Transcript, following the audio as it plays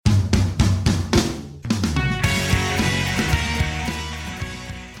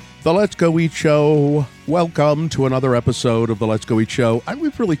The Let's Go Eat Show. Welcome to another episode of the Let's Go Eat Show.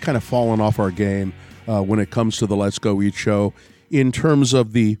 We've really kind of fallen off our game when it comes to the Let's Go Eat Show in terms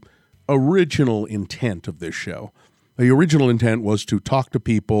of the original intent of this show. The original intent was to talk to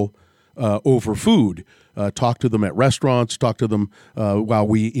people over food, talk to them at restaurants, talk to them while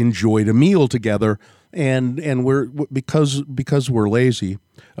we enjoyed a meal together. And we're because we're lazy,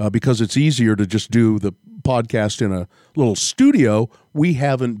 because it's easier to just do the podcast in a little studio, we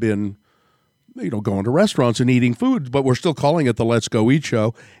haven't been, going to restaurants and eating food, but we're still calling it the Let's Go Eat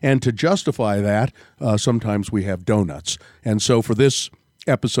Show. And to justify that, sometimes we have donuts. And so for this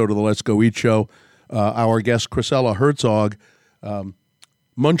episode of the Let's Go Eat Show, our guest Chrisella Herzog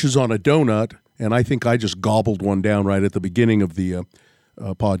munches on a donut, and I think I just gobbled one down right at the beginning of the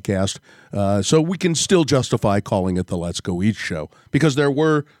podcast. So we can still justify calling it the Let's Go Eat Show because there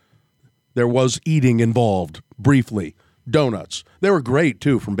was eating involved briefly. Donuts. They were great,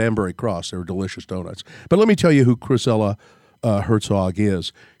 too, from Banbury Cross. They were delicious donuts. But let me tell you who Chrisella Herzog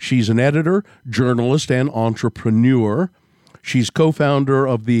is. She's an editor, journalist, and entrepreneur. She's co-founder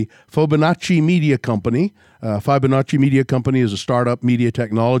of the Fibonacci Media Company. Fibonacci Media Company is a startup media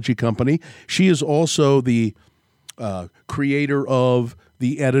technology company. She is also the creator of,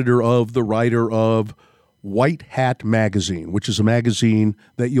 the editor of, the writer of WhiteHat Magazine, which is a magazine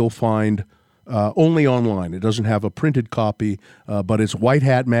that you'll find only online. It doesn't have a printed copy, but it's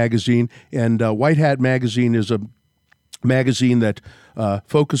WhiteHat Magazine. And WhiteHat Magazine is a magazine that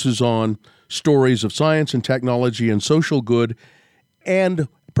focuses on stories of science and technology and social good, and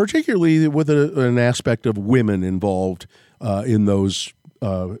particularly with an aspect of women involved in those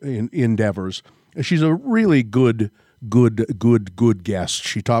endeavors. She's a really good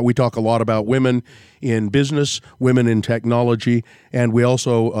guest. We talk a lot about women in business, women in technology, and we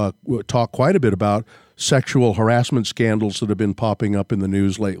also talk quite a bit about sexual harassment scandals that have been popping up in the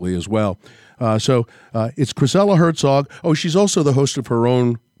news lately as well. So it's Chrisella Herzog. Oh, she's also the host of her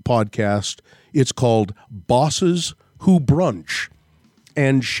own podcast. It's called Bosses Who Brunch.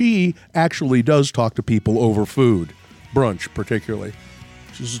 And she actually does talk to people over food, brunch particularly.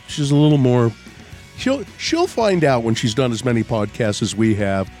 She's a little more... She'll find out when she's done as many podcasts as we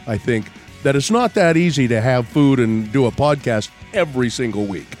have, I think, that it's not that easy to have food and do a podcast every single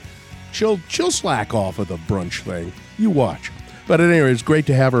week. She'll slack off of the brunch thing. You watch. But anyway, it's great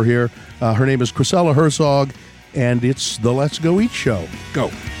to have her here. Her name is Chrisella Herzog, and it's the Let's Go Eat Show. Go.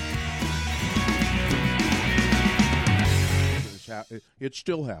 It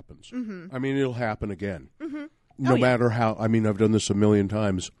still happens. Mm-hmm. I mean, it'll happen again. Mm-hmm. No matter how. I mean, I've done this a million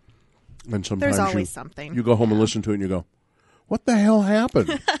times. And sometimes there's always something. You go home and listen to it and you go, what the hell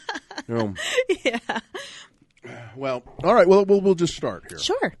happened? Yeah. Well, all right. Well, we'll just start here.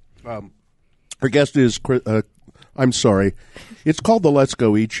 Sure. Our guest is, I'm sorry, it's called the Let's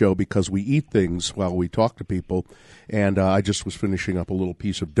Go Eat Show because we eat things while we talk to people. And I just was finishing up a little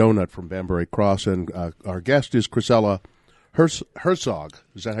piece of donut from Banbury Cross. And our guest is Chrisella Herzog.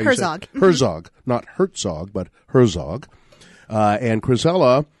 Is that how you say it? Herzog. Not Herzog, but Herzog. And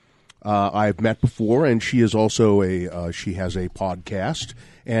Chrisella... I've met before, and she is also she has a podcast,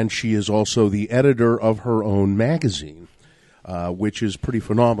 and she is also the editor of her own magazine, which is pretty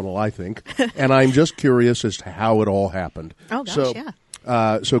phenomenal, I think. And I'm just curious as to how it all happened. Oh, gosh,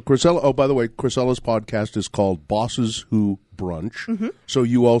 yeah. So Chrisella, by the way, Chrisella's podcast is called Bosses Who Brunch. Mm-hmm. So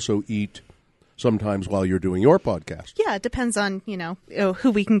you also eat sometimes while you're doing your podcast. Yeah, it depends on,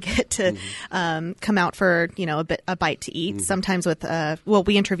 who we can get to come out for, a bite to eat. Mm-hmm. Sometimes with,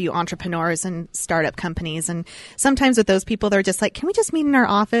 we interview entrepreneurs and startup companies. And sometimes with those people, they're just like, can we just meet in our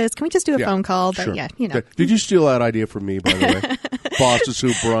office? Can we just do a phone call? But sure. Did you steal that idea from me, by the way? Bosses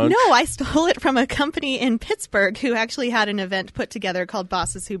Who Brunch? No, I stole it from a company in Pittsburgh who actually had an event put together called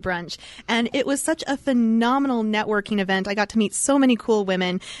Bosses Who Brunch. And it was such a phenomenal networking event. I got to meet so many cool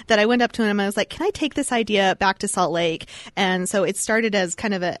women that I went up to them and I was like, can I take this idea back to Salt Lake? And so it started as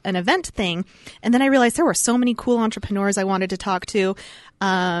kind of an event thing. And then I realized there were so many cool entrepreneurs I wanted to talk to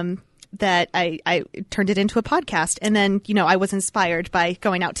that I turned it into a podcast. And then, I was inspired by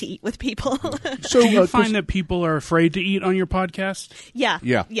going out to eat with people. So do you find that people are afraid to eat on your podcast? Yeah.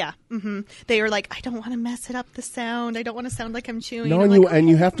 Mm-hmm. They were like, I don't want to mess it up the sound. I don't want to sound like I'm chewing. No, and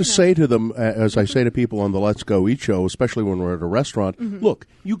you have to say to them, as I say to people on the Let's Go Eat Show, especially when we're at a restaurant, look,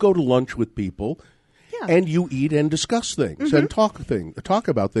 you go to lunch with people and you eat and discuss things and talk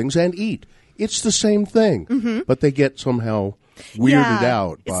about things and eat. It's the same thing, but they get somehow weirded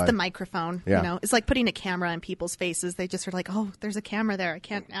out. It's the microphone. Yeah. It's like putting a camera in people's faces. They just are like, oh, there's a camera there. I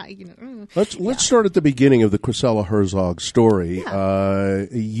can't. Let's start at the beginning of the Chrisella Herzog story. Yeah.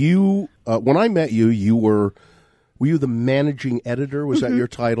 When I met you, you were were you the managing editor? Was that your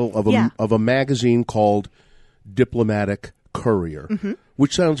title of a magazine called Diplomatic Courier,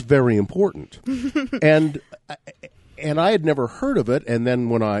 which sounds very important. and I had never heard of it. And then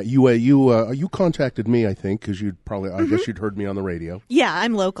when you contacted me, I think, because I guess you'd heard me on the radio. Yeah,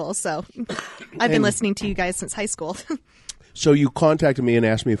 I'm local, so I've been listening to you guys since high school. So you contacted me and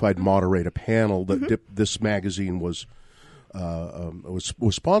asked me if I'd moderate a panel that this magazine was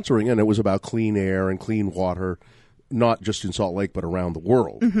sponsoring, and it was about clean air and clean water, not just in Salt Lake but around the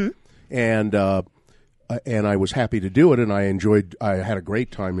world. And I was happy to do it, and I had a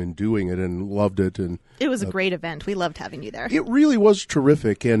great time in doing it and loved it. And it was a great event. We loved having you there. It really was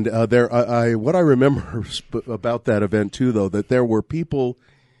terrific. And what I remember about that event too, though, that there were people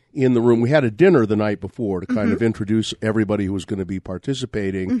in the room. We had a dinner the night before to kind of introduce everybody who was going to be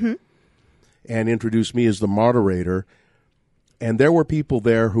participating, and introduce me as the moderator. And there were people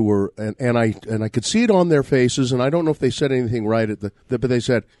there who were, and I could see it on their faces. And I don't know if they said anything right but they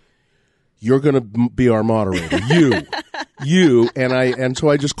said, "You're going to be our moderator, you." And so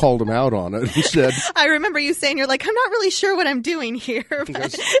I just called him out on it. He said, "I remember you saying, you're like, I'm not really sure what I'm doing here."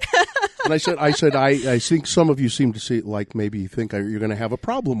 Yes. And I said, I think some of you seem to see, like, maybe you think you're going to have a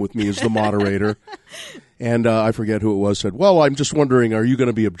problem with me as the moderator. And I forget who it was, said, "Well, I'm just wondering, are you going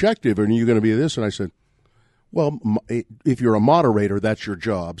to be objective? Or are you going to be this?" And I said, "Well, if you're a moderator, that's your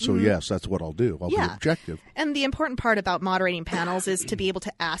job. So, yes, that's what I'll do. I'll be objective." And the important part about moderating panels is to be able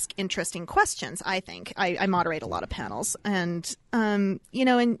to ask interesting questions, I think. I moderate a lot of panels. And, and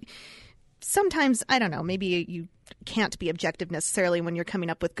sometimes, I don't know, maybe you can't be objective necessarily when you're coming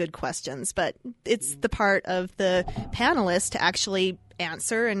up with good questions. But it's the part of the panelists to actually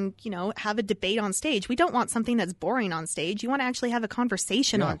answer and, have a debate on stage. We don't want something that's boring on stage. You want to actually have a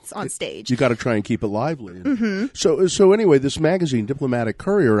conversation on stage. You got to try and keep it lively. So anyway, this magazine, Diplomatic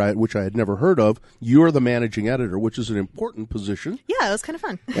Courier, which I had never heard of, you're the managing editor, which is an important position. Yeah, it was kind of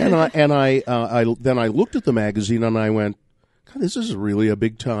fun. and I looked at the magazine and I went, God, this is really a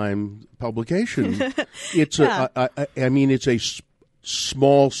big time publication. It's it's a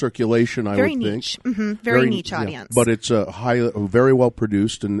small circulation, I very would niche. think. Very niche audience. But it's very well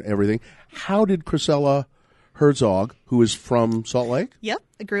produced and everything. How did Chrisella Herzog, who is from Salt Lake? Yep,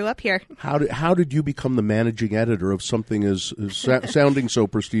 I grew up here. How did you become the managing editor of something as sounding so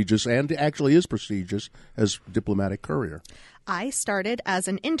prestigious and actually is prestigious as Diplomatic Courier? I started as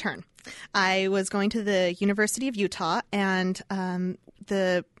an intern. I was going to the University of Utah, and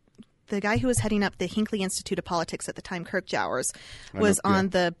the guy who was heading up the Hinckley Institute of Politics at the time, Kirk Jowers, was on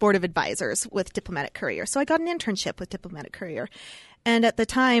the board of advisors with Diplomatic Courier. So I got an internship with Diplomatic Courier. And at the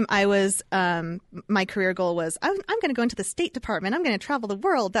time, I was my career goal was I'm going to go into the State Department. I'm going to travel the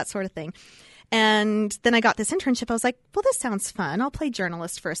world, that sort of thing. And then I got this internship. I was like, well, this sounds fun. I'll play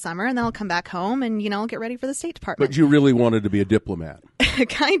journalist for a summer, and then I'll come back home and, I'll get ready for the State Department. But you really wanted to be a diplomat.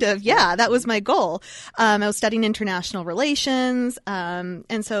 Kind of, yeah. That was my goal. I was studying international relations,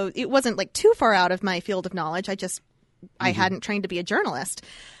 and so it wasn't like too far out of my field of knowledge. I hadn't trained to be a journalist.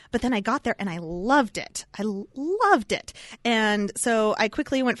 But then I got there and I loved it. And so I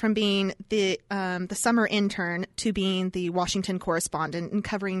quickly went from being the summer intern to being the Washington correspondent and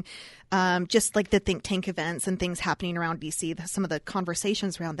covering just like the think tank events and things happening around D.C., some of the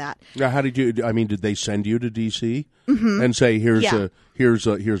conversations around that. Now, how did you? I mean, did they send you to D.C. and say, here's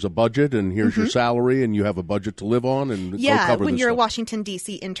a budget and here's your salary and you have a budget to live on and go cover when this you're stuff? a Washington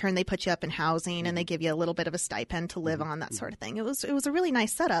D.C. intern, they put you up in housing and they give you a little bit of a stipend to live on, that sort of thing. It was a really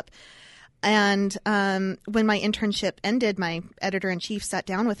nice setup. And when my internship ended, my editor-in-chief sat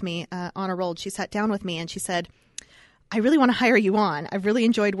down with me, Anna Rold. She sat down with me and she said, I really want to hire you on. I've really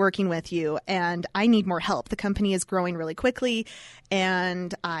enjoyed working with you, and I need more help. The company is growing really quickly,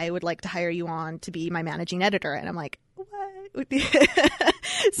 and I would like to hire you on to be my managing editor. And I'm like, what?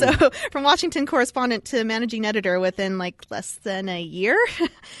 So from Washington correspondent to managing editor within like less than a year,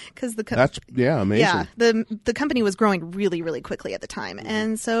 because that's amazing. Yeah, the company was growing really, really quickly at the time,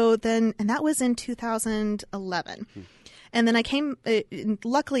 and so then that was in 2011. And then I came,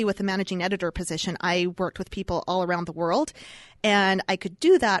 luckily with the managing editor position, I worked with people all around the world, and I could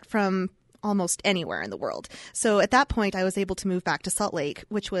do that from almost anywhere in the world. So at that point, I was able to move back to Salt Lake,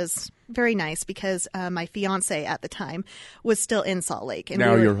 which was very nice because my fiance at the time was still in Salt Lake. And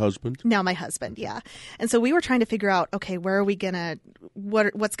your husband? Now my husband, yeah. And so we were trying to figure out, okay, where are we going to,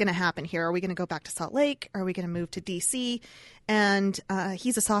 what's going to happen here? Are we going to go back to Salt Lake? Are we going to move to D.C.? And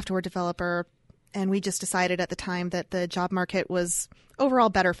he's a software developer. we just decided at the time that the job market was overall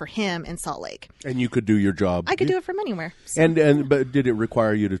better for him in Salt Lake. And you could do your job. I could do it from anywhere. So. But did it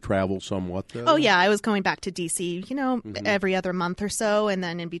require you to travel somewhat, though? Oh, yeah. I was going back to D.C., every other month or so, and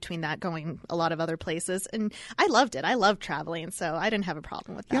then in between that going a lot of other places. And I loved it. I loved traveling, so I didn't have a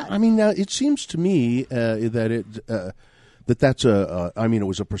problem with that. Yeah, I mean, it seems to me that that's it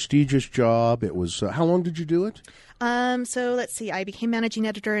was a prestigious job. It was, how long did you do it? So let's see. I became managing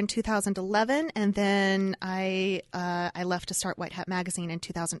editor in 2011, and then I left to start WhiteHat Magazine in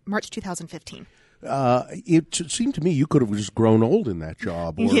March 2015. It seemed to me you could have just grown old in that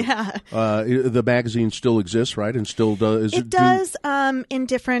job. Or, yeah. The magazine still exists, right? And still does. It does in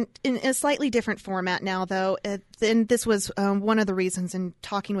a slightly different format now, though. And this was one of the reasons in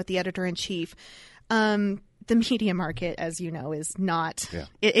talking with the editor-in-chief. The media market, as you know, is not,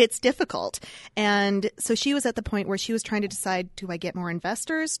 it's difficult. And so she was at the point where she was trying to decide, do I get more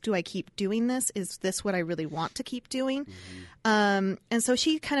investors? Do I keep doing this? Is this what I really want to keep doing? And so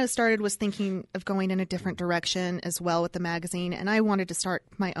she kind of was thinking of going in a different direction as well with the magazine. And I wanted to start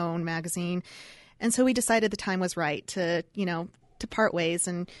my own magazine. And so we decided the time was right to part ways.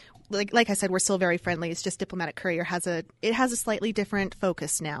 And like I said, we're still very friendly. It's just Diplomatic Courier has a slightly different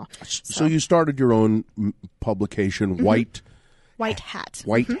focus now. So you started your own publication, WhiteHat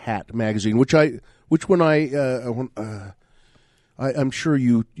Magazine, I'm sure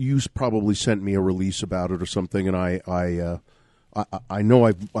you probably sent me a release about it or something, and I know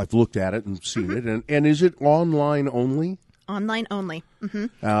I've looked at it and seen it. And is it online only? Online only.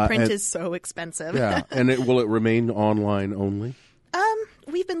 Print is so expensive. Yeah, and will it remain online only?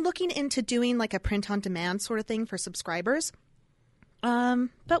 We've been looking into doing like a print-on-demand sort of thing for subscribers.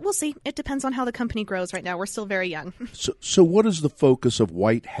 But we'll see. It depends on how the company grows right now. We're still very young. So what is the focus of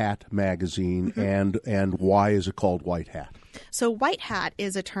WhiteHat Magazine, and why is it called White Hat? So White Hat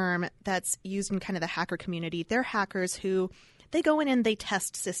is a term that's used in kind of the hacker community. They're hackers who they go in and they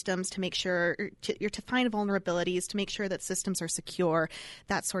test systems to make sure to find vulnerabilities, to make sure that systems are secure,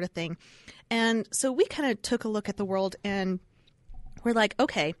 that sort of thing. And so we kind of took a look at the world and we're like,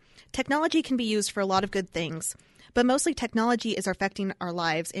 okay, technology can be used for a lot of good things, but mostly technology is affecting our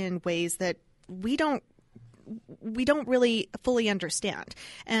lives in ways that we don't really fully understand,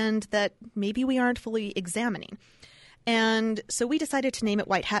 and that maybe we aren't fully examining. And so we decided to name it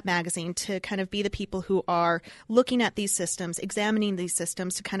White Hat Magazine to kind of be the people who are looking at these systems, examining these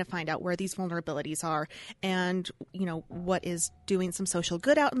systems to kind of find out where these vulnerabilities are and, what is doing some social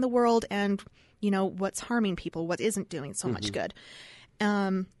good out in the world and, what's harming people, what isn't doing so much good.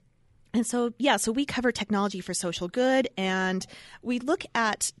 And so we cover technology for social good, and we look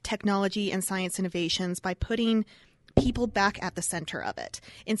at technology and science innovations by putting people back at the center of it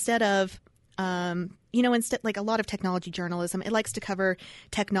instead of like a lot of technology journalism, it likes to cover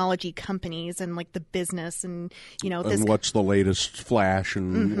technology companies and like the business and, and what's the latest flash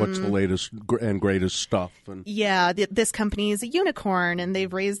and what's the latest and greatest stuff. And this company is a unicorn and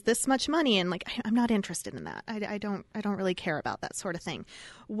they've raised this much money. And like, I'm not interested in that. I don't really care about that sort of thing.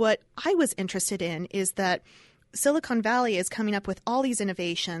 What I was interested in is that Silicon Valley is coming up with all these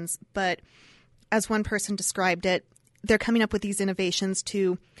innovations, but as one person described it, they're coming up with these innovations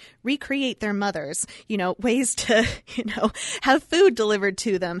to recreate their mothers, ways to, have food delivered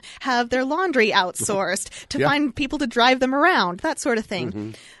to them, have their laundry outsourced, to find people to drive them around, that sort of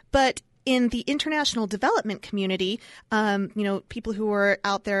thing. But in the international development community, people who are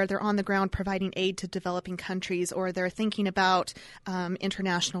out there, they're on the ground providing aid to developing countries, or they're thinking about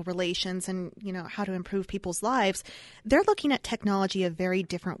international relations and, how to improve people's lives. They're looking at technology a very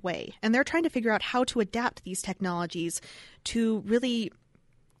different way. And they're trying to figure out how to adapt these technologies to really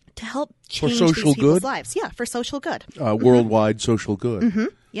to help change these people's lives. Yeah, for social good. Worldwide social good.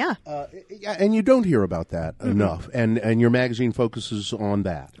 Yeah. And you don't hear about that enough. And your magazine focuses on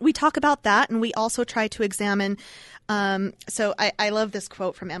that. We talk about that, and we also try to examine. So I love this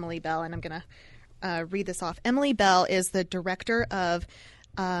quote from Emily Bell, and I'm going to read this off. Emily Bell is the director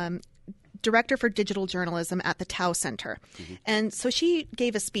for digital journalism at the Tao Center. And so she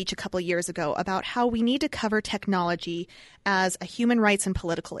gave a speech a couple of years ago about how we need to cover technology as a human rights and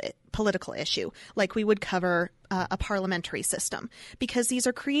political issue, like we would cover a parliamentary system, because these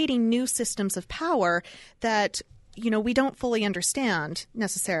are creating new systems of power that we don't fully understand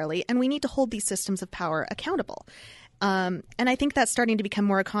necessarily, and we need to hold these systems of power accountable. And I think that's starting to become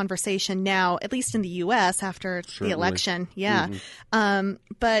more a conversation now, at least in the U.S. after the election. Yeah.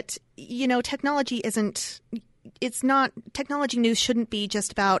 But, technology technology news shouldn't be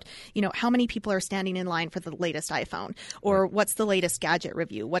just about, how many people are standing in line for the latest iPhone, or what's the latest gadget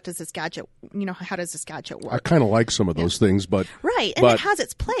review? What does this gadget, how does this gadget work? I kind of like some of those things, but. Right. And it has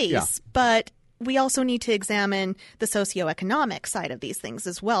its place, but we also need to examine the socioeconomic side of these things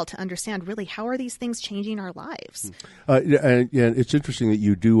as well to understand really how are these things changing our lives. And it's interesting that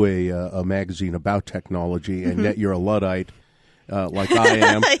you do a magazine about technology, and yet you're a Luddite. Like I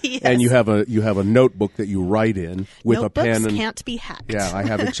am, Yes. and you have a notebook that you write in with Notebooks a pen. And, can't be hacked. yeah, I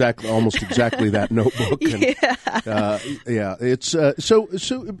have almost exactly that notebook. And, it's so.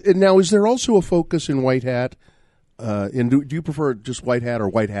 And now, is there also a focus in White Hat? And do you prefer just White Hat or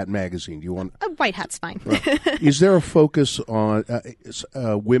White Hat Magazine? Do you want White Hat's fine. Right. Is there a focus on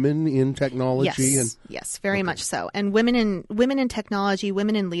women in technology? Yes, very much so. And women in technology,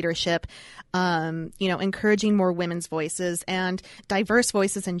 women in leadership, encouraging more women's voices and diverse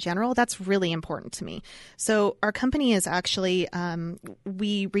voices in general. That's really important to me. So our company is actually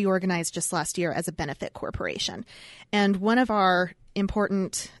we reorganized just last year as a benefit corporation, and one of the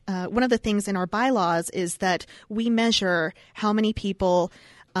things in our bylaws is that we measure how many people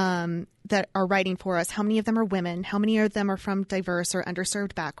that are writing for us, how many of them are women, how many of them are from diverse or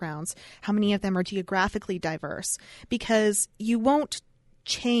underserved backgrounds, how many of them are geographically diverse, because you won't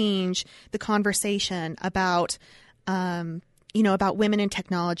change the conversation about about women in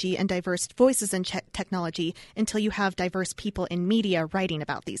technology and diverse voices in technology until you have diverse people in media writing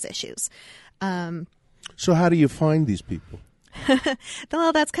about these issues. So how do you find these people?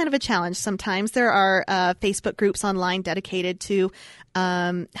 Well, that's kind of a challenge sometimes. There are Facebook groups online dedicated to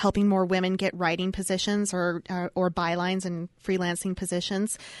helping more women get writing positions or bylines and freelancing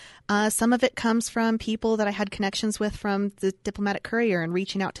positions. Some of it comes from people that I had connections with from the Diplomatic Courier and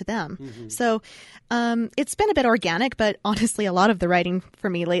reaching out to them. Mm-hmm. So it's been a bit organic, but honestly, a lot of the writing for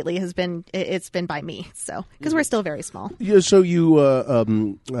me lately it's been by me. So because we're still very small. Yeah. So you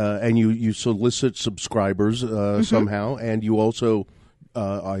and you solicit subscribers somehow, and you also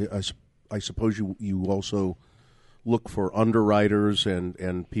I suppose you also look for underwriters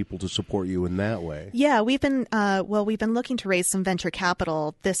and people to support you in that way. Yeah, we've been looking to raise some venture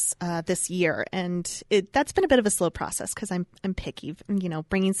capital this year, and that's been a bit of a slow process because I'm picky.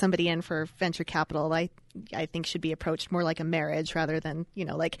 Bringing somebody in for venture capital, I think should be approached more like a marriage rather than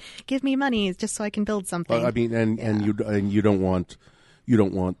give me money just so I can build something. And you don't want. You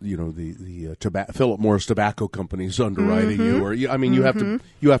don't want, the Philip Morris tobacco companies underwriting you, or you have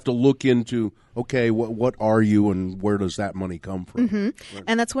to look into, okay, what are you and where does that money come from? Mm-hmm. Right.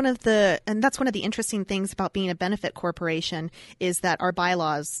 And that's one of the interesting things about being a benefit corporation is that our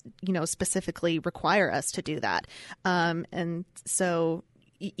bylaws, specifically require us to do that. And so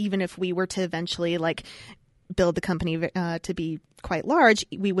even if we were to eventually build the company to be quite large,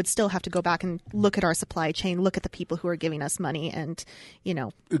 we would still have to go back and look at our supply chain, look at the people who are giving us money, and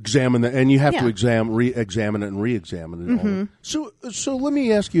examine that. And you have to re-examine it and re-examine it. Mm-hmm. So let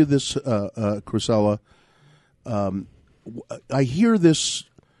me ask you this, Chrisella. I hear this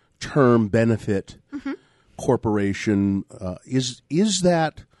term benefit corporation. Has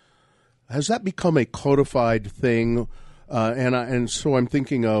that become a codified thing? And so I'm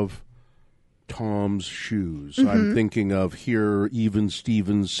thinking of Tom's Shoes. Mm-hmm. I'm thinking of Here Even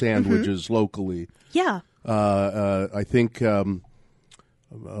Stevens sandwiches locally. Yeah. I think. I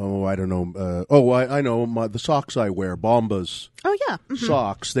don't know. I know the socks I wear, Bombas. Oh yeah. Mm-hmm.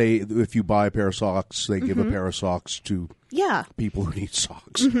 Socks. If you buy a pair of socks, they give a pair of socks to people who need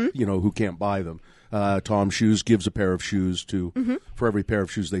socks. Who can't buy them. Tom's Shoes gives a pair of shoes for every pair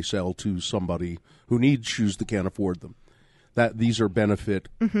of shoes they sell to somebody who needs shoes that can't afford them. That these are benefit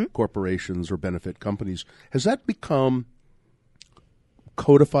corporations or benefit companies. Has that become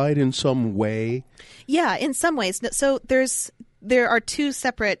codified in some way? Yeah, in some ways. So there are two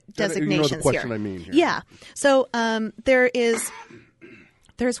separate designations the question here. I mean here. Yeah. So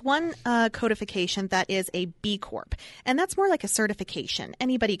there's one codification that is a B Corp, and that's more like a certification.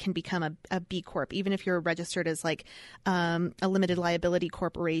 Anybody can become a B Corp, even if you're registered as a limited liability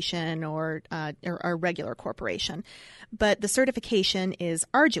corporation or a regular corporation. But the certification is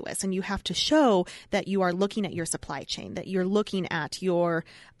arduous, and you have to show that you are looking at your supply chain, that you're looking at your,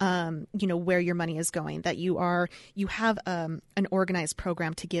 where your money is going, that you have an organized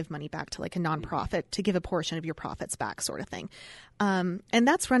program to give money back to a nonprofit, to give a portion of your profits back, sort of thing. And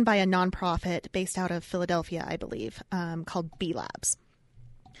that's run by a nonprofit based out of Philadelphia, I believe, called B Labs.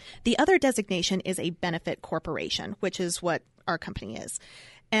 The other designation is a benefit corporation, which is what our company is.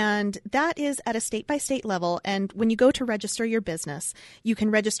 And that is at a state-by-state level. And when you go to register your business, you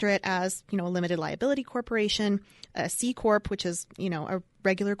can register it as, a limited liability corporation, a C Corp, which is, a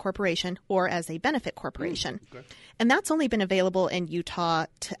regular corporation, or as a benefit corporation. Okay. And that's only been available in Utah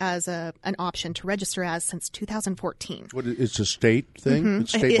as an option to register as since 2014. It's a state thing? Mm-hmm.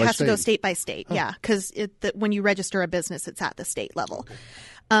 It's state it by has state? to go state by state, yeah, because when you register a business, it's at the state level.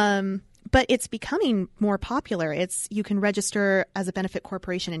 Okay. But it's becoming more popular. You can register as a benefit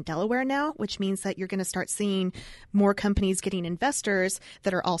corporation in Delaware now, which means that you're going to start seeing more companies getting investors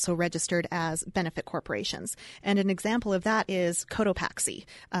that are also registered as benefit corporations. And an example of that is Cotopaxi,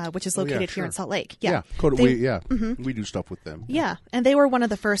 which is located here in Salt Lake. We do stuff with them. Yeah, and they were one of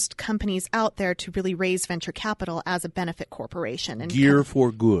the first companies out there to really raise venture capital as a benefit corporation. And Gear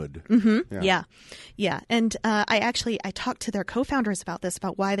for good. Mm-hmm. Yeah. And I talked to their co-founders about this,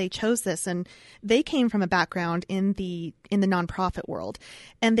 about why they chose this, and they came from a background in the nonprofit world,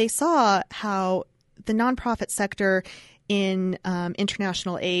 and they saw how the nonprofit sector in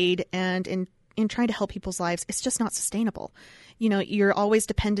international aid and in trying to help people's lives, it's just not sustainable. You're always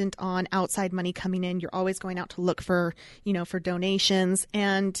dependent on outside money coming in. You're always going out to look for donations,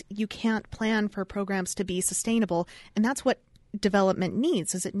 and you can't plan for programs to be sustainable. And that's what development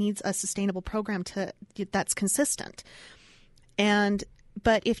needs, is it needs a sustainable program that's consistent.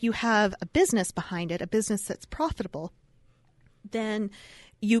 But if you have a business behind it, a business that's profitable, then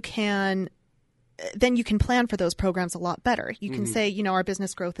you can plan for those programs a lot better. You can say, our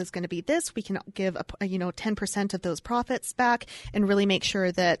business growth is going to be this. We can give 10% of those profits back and really make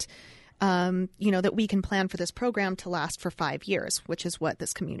sure that that we can plan for this program to last for 5 years, which is what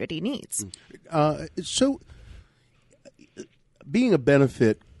this community needs. So, being a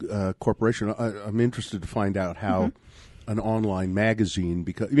benefit corporation, I'm interested to find out how an online magazine,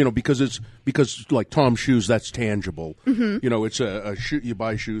 because like Tom's Shoes, that's tangible. It's a shoe, you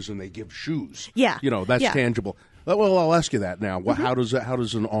buy shoes and they give shoes. Yeah, that's tangible. Well, I'll ask you that now. How does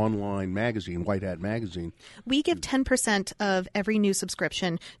an online magazine, WhiteHat Magazine? We give 10% of every new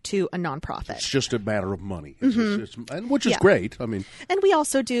subscription to a nonprofit. It's just a matter of money, which is great. I mean, and we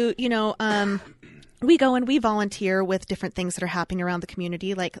also do, we go and we volunteer with different things that are happening around the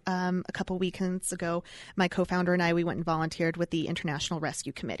community. Like a couple weekends ago, my co-founder and I, we went and volunteered with the International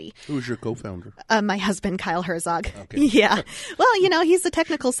Rescue Committee. Who was your co-founder? My husband, Kyle Herzog. Okay. Yeah. Well, he's the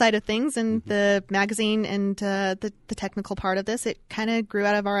technical side of things, and the magazine and the technical part of this, it kind of grew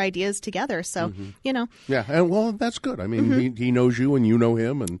out of our ideas together. So, Yeah, and well, that's good. I mean, he knows you and you know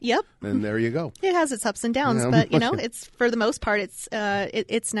him, and yep. And there you go. It has its ups and downs, but it's for the most part,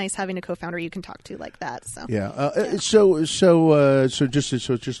 it's nice having a co-founder you can talk to like that. So so just a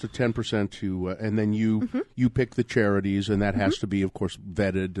 10% to, and then you pick the charities, and that has to be, of course,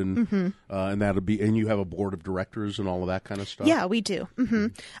 vetted, and that'll be, and you have a board of directors and all of that kind of stuff. Yeah, we do.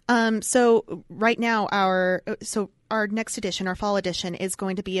 So right now our next edition, our fall edition, is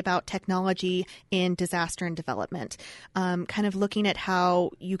going to be about technology in disaster and development, kind of looking at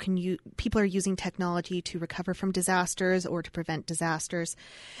how people are using technology to recover from disasters or to prevent disasters.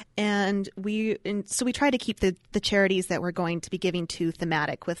 And so we try to keep the charities that we're going to be giving to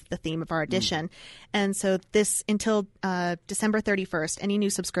thematic with the theme of our edition. And so until December 31st, any new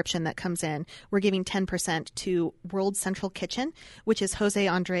subscription that comes in, we're giving 10% to World Central Kitchen, which is Jose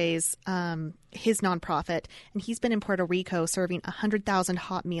Andres' his nonprofit, and he's been in Puerto Rico serving 100,000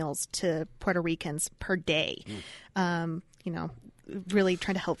 hot meals to Puerto Ricans per day. Really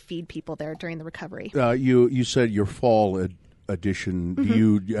trying to help feed people there during the recovery. You said your fall edition.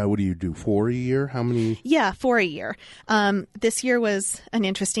 What do you do? 4 a year? How many? Yeah, 4 a year. This year was an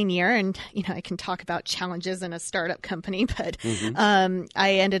interesting year, and I can talk about challenges in a startup company, but I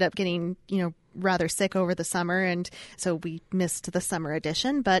ended up getting rather sick over the summer, and so we missed the summer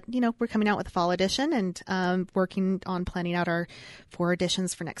edition. But we're coming out with a fall edition, and working on planning out our 4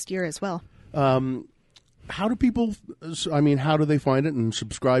 editions for next year as well. How do people? How do they find it and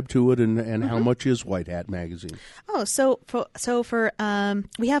subscribe to it? And how much is WhiteHat Magazine? Oh, so for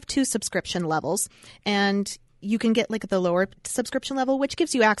we have 2 subscription levels, and you can get like the lower subscription level, which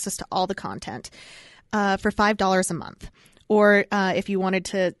gives you access to all the content for $5 a month. Or if you wanted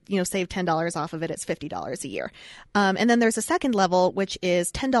to, save $10 off of it, it's $50 a year. And then there's a second level, which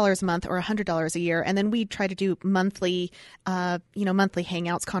is $10 a month or $100 a year. And then we try to do monthly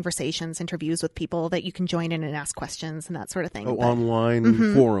hangouts, conversations, interviews with people that you can join in and ask questions and that sort of thing. Oh,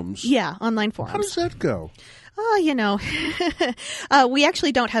 online forums. Yeah, online forums. How does that go? We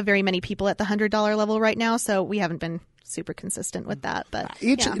actually don't have very many people at the $100 level right now, so we haven't been super consistent with that. But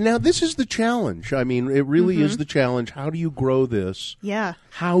now this is the challenge. I mean, it really is the challenge. How do you grow this? Yeah.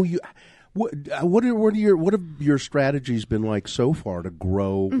 What have your strategies been like so far to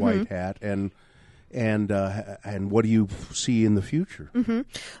grow WhiteHat, and what do you see in the future?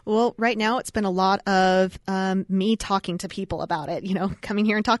 Well, right now it's been a lot of me talking to people about it, coming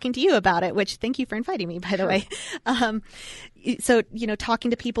here and talking to you about it, which thank you for inviting me, by the way. So,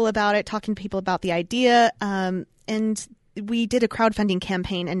 talking to people about it, talking to people about the idea. And we did a crowdfunding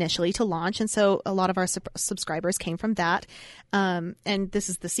campaign initially to launch, and so a lot of our subscribers came from that. And this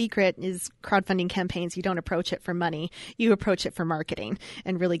is the secret: is crowdfunding campaigns. You don't approach it for money; you approach it for marketing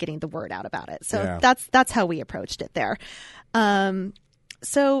and really getting the word out about it. So that's how we approached it there.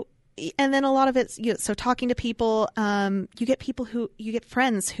 And then a lot of it's so talking to people. You get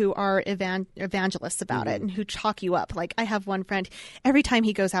friends who are evangelists about it and who talk you up. Like I have one friend, every time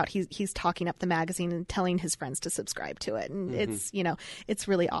he goes out, he's talking up the magazine and telling his friends to subscribe to it, and it's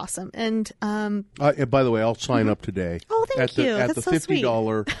really awesome. And by the way, I'll sign up today. Oh, thank you. At That's the so sweet.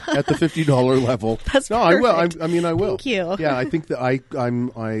 at the $50 level. That's no, perfect. I will. I mean, I will. Thank you. Yeah, I think that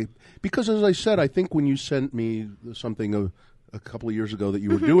I because as I said, I think when you sent me something a couple of years ago that you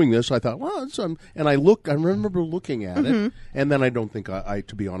were doing this, I thought, well, and I remember looking at it, and then I don't think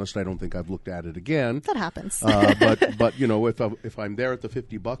to be honest, I don't think I've looked at it again. That happens. But if I'm there at the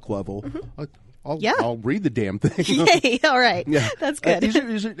 $50 level, I'll read the damn thing. Yay! All right, that's good.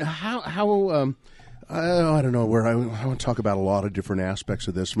 Is it how I don't know where I want to talk about a lot of different aspects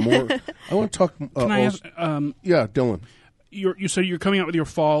of this. More, I want to talk. Can I ask? Yeah, Dylan. You said you're coming out with your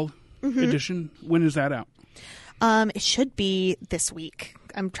fall edition. When is that out? It should be this week.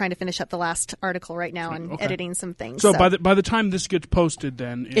 I'm trying to finish up the last article right now and editing some things. So by the time this gets posted,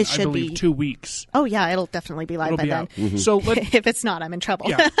 then it should I believe be 2 weeks. Oh yeah, it'll definitely be live by then. Out. So if it's not, I'm in trouble.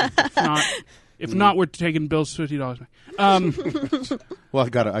 Yeah. If not, we're taking Bill's $50. Well, I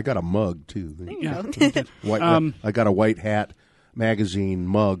got a mug too. Yeah. I got a WhiteHat Magazine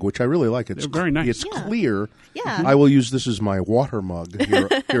mug, which I really like. It's very nice. It's clear. Yeah. I will use this as my water mug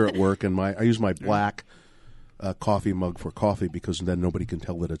here at work, and I use my black coffee mug for coffee because then nobody can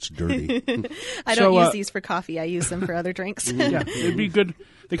tell that it's dirty. I don't use these for coffee. I use them for other drinks. Yeah, it'd be good.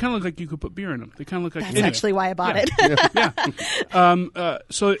 They kind of look like you could put beer in them. They kind of look like that's actually why I bought it. Yeah.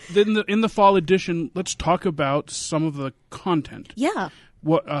 So then in the fall edition, let's talk about some of the content. Yeah.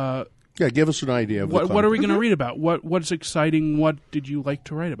 What? Give us an idea of what are we going to read about? What's exciting? What did you like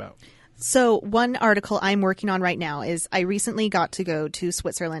to write about? So one article I'm working on right now is I recently got to go to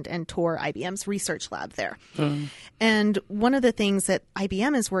Switzerland and tour IBM's research lab there. And one of the things that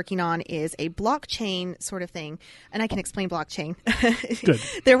IBM is working on is a blockchain sort of thing. And I can explain blockchain. Good.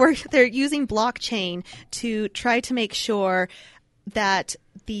 They're using blockchain to try to make sure that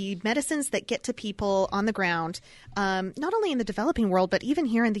the medicines that get to people on the ground, not only in the developing world, but even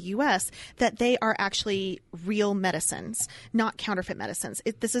here in the U.S., that they are actually real medicines, not counterfeit medicines.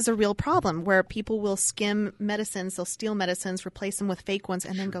 This is a real problem where people will skim medicines, they'll steal medicines, replace them with fake ones,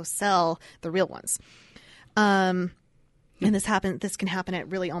 and then go sell the real ones. And this can happen at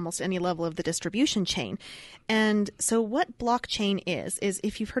really almost any level of the distribution chain. And so what blockchain is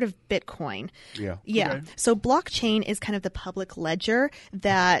if you've heard of Bitcoin. Yeah. Okay. So blockchain is kind of the public ledger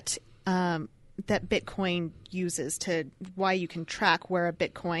that Bitcoin uses to why you can track where a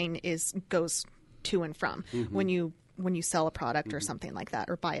Bitcoin goes to and from when you sell a product or something like that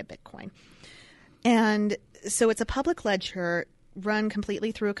or buy a Bitcoin. And so it's a public ledger run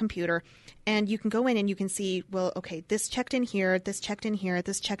completely through a computer, and you can go in and you can see, well, okay, this checked in here, this checked in here,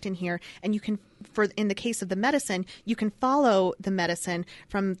 this checked in here, and you can, in the case of the medicine, you can follow the medicine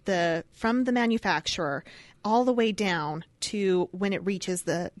from the manufacturer all the way down to when it reaches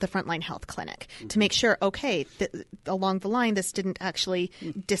the frontline health clinic to make sure, okay, along the line, this didn't actually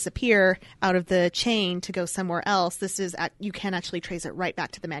disappear out of the chain to go somewhere else. You can actually trace it right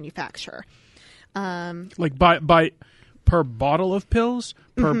back to the manufacturer. Like by per bottle of pills?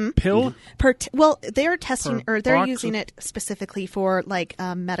 Per pill? Well, they're testing they're using it specifically for like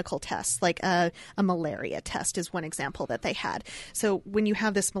medical tests, like a malaria test is one example that they had. So when you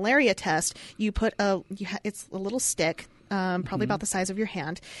have this malaria test, you put it's a little stick, probably about the size of your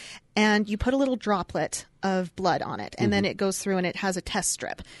hand, and you put a little droplet of blood on it, and then it goes through and it has a test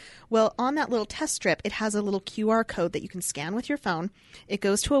strip. Well, on that little test strip, it has a little QR code that you can scan with your phone. It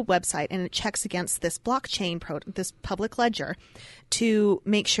goes to a website and it checks against this blockchain, this public ledger, to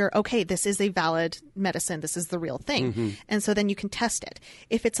make sure, okay, this is a valid medicine. This is the real thing. And so then you can test it.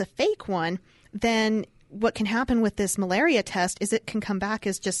 If it's a fake one, then what can happen with this malaria test is it can come back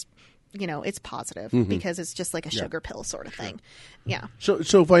as just, it's positive because it's just like a sugar pill sort of thing. Yeah. So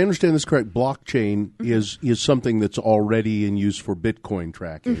if I understand this correct, blockchain is something that's already in use for Bitcoin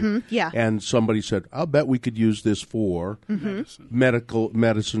tracking. Yeah. And somebody said, I'll bet we could use this for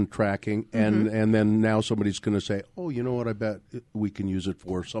medicine tracking. And then now somebody's going to say, oh, you know what? I bet we can use it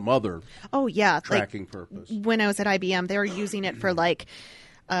for some other tracking purpose. When I was at IBM, they were using it for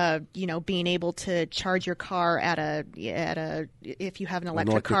being able to charge your car if you have an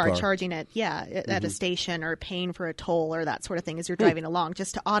electric car, charging it, at a station, or paying for a toll or that sort of thing as you're driving along,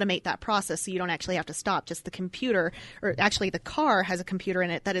 just to automate that process so you don't actually have to stop. Just the computer, or actually the car has a computer in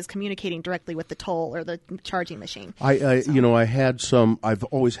it that is communicating directly with the toll or the charging machine. I've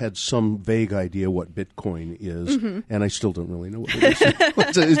always had some vague idea what Bitcoin is, and I still don't really know what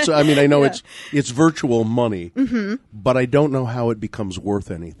it is. I know it's virtual money, but I don't know how it becomes worth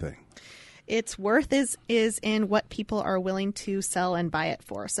anything. Its worth is in what people are willing to sell and buy it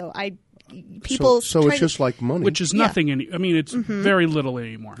for. So it's just like money, which is nothing. It's very little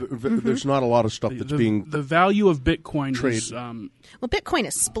anymore. There's not a lot of stuff that's being the value of Bitcoin is Bitcoin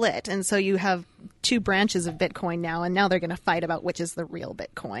is split, and so you have two branches of Bitcoin now, and now they're going to fight about which is the real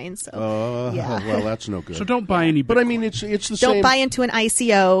Bitcoin. So well, that's no good. So don't buy any Bitcoin. But it's the same. Don't buy into an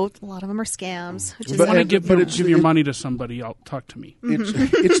ICO. A lot of them are scams. If you want to give your money to somebody, I'll talk to me.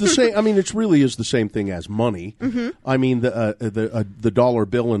 It's the same. It really is the same thing as money. The dollar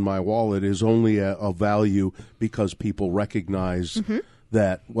bill in my wallet is only a value because people recognize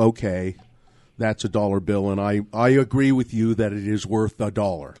that, okay, that's a dollar bill, and I agree with you that it is worth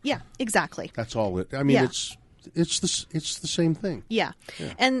 $1. Yeah, exactly. That's all it. It's the same thing. Yeah.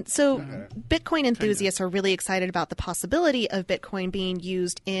 And so Bitcoin enthusiasts are really excited about the possibility of Bitcoin being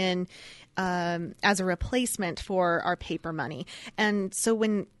used in as a replacement for our paper money. And so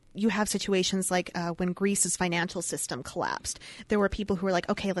when you have situations like when Greece's financial system collapsed, there were people who were like,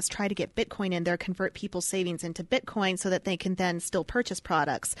 okay, let's try to get Bitcoin in there, convert people's savings into Bitcoin so that they can then still purchase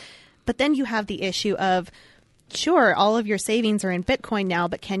products. But then you have the issue of, sure, all of your savings are in Bitcoin now,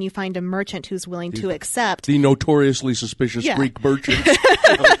 but can you find a merchant who's willing to accept the notoriously suspicious Greek merchants?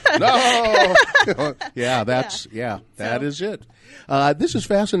 No. That is it. This is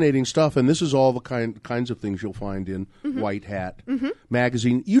fascinating stuff, and this is all the kinds of things you'll find in White Hat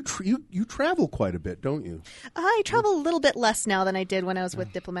Magazine. You travel quite a bit, don't you? I travel a little bit less now than I did when I was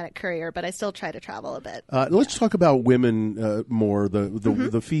with Diplomatic Courier, but I still try to travel a bit. Let's talk about women more,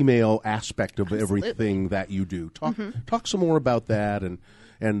 the female aspect of everything that you do. Talk some more about that and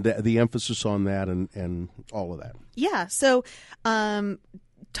the emphasis on that and all of that. Yeah. So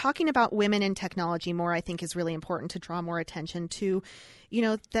talking about women in technology more, I think, is really important to draw more attention to,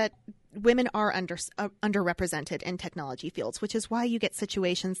 that women are underrepresented in technology fields, which is why you get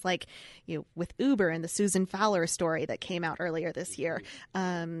situations like with Uber and the Susan Fowler story that came out earlier this year,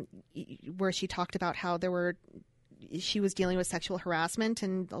 where she talked about how she was dealing with sexual harassment,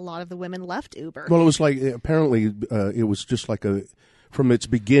 and a lot of the women left Uber. Well, it was like, apparently it was just like from its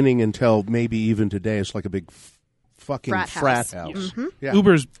beginning until maybe even today, it's like a big fucking frat house. Yes. Yeah.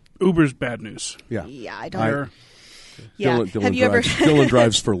 Uber's bad news. Yeah. Yeah, I don't. Dylan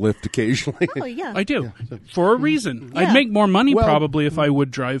drives for Lyft occasionally. Oh, yeah. I do. Yeah. For a reason. Yeah. I'd make more money probably if I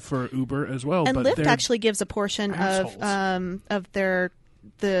would drive for Uber as well. And but Lyft actually gives a portion assholes. of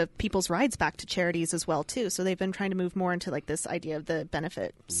the people's rides back to charities as well too. So they've been trying to move more into like this idea of the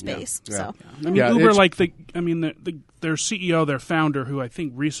benefit space. Yeah. So Uber, like their CEO, their founder, who I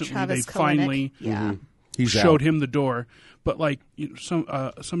think recently Travis they finally showed him the door. But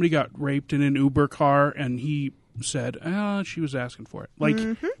somebody got raped in an Uber car, and he said she was asking for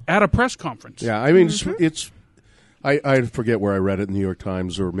it, at a press conference. Yeah, I mean it's. I forget where I read it in the New York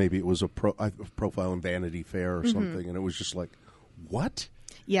Times, or maybe it was a profile in Vanity Fair or something, and it was just like, what?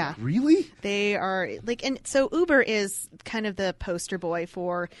 Yeah. Really? They are and so Uber is kind of the poster boy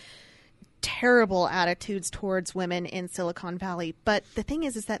for terrible attitudes towards women in Silicon Valley. But the thing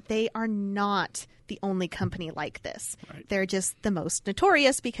is that they are not the only company like this. Right. They're just the most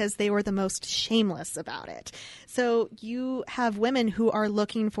notorious because they were the most shameless about it. So you have women who are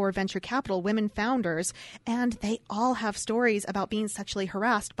looking for venture capital, women founders, and they all have stories about being sexually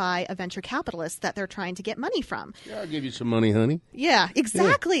harassed by a venture capitalist that they're trying to get money from. Yeah, I'll give you some money, honey. Yeah,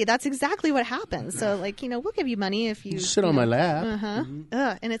 exactly. Yeah. That's exactly what happens. So we'll give you money if you sit on my lap.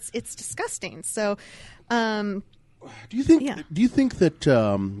 And it's disgusting. So do you think that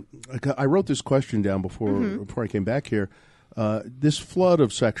I wrote this question down before I came back here? This flood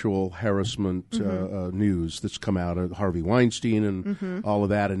of sexual harassment news that's come out of Harvey Weinstein and all of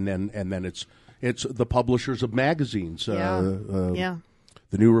that, and then it's the publishers of magazines. The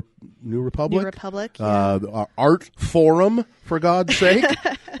New Republic. New Republic. Yeah. Art Forum, for God's sake.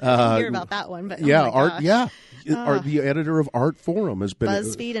 I hear about that one, but Art. Yeah. The editor of Art Forum has been.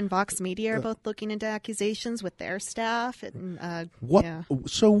 BuzzFeed and Vox Media are both looking into accusations with their staff. And, what? Yeah.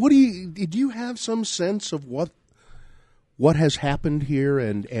 So, what do you have some sense of what has happened here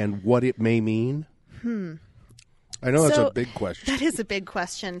and what it may mean? I know that's a big question. That is a big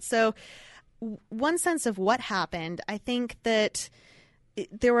question. So, one sense of what happened, I think that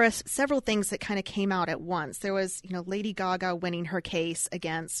there were several things that kind of came out at once. There was, Lady Gaga winning her case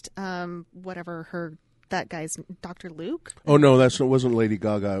against that guy's Dr. Luke. Oh no, it wasn't Lady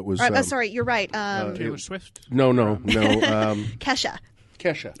Gaga. It was. Sorry, you're right. Taylor Swift. No. Kesha.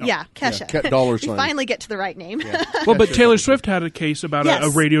 Kesha. Yeah, Kesha. Yeah, dollar sign. We finally get to the right name. Yeah. Well, but Taylor Swift had a case about a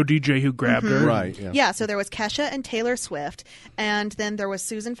radio DJ who grabbed her. Right. Yeah. Yeah, so there was Kesha and Taylor Swift, and then there was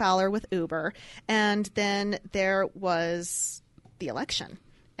Susan Fowler with Uber, and then there was the election.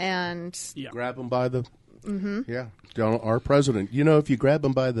 And grab them by the our president. If you grab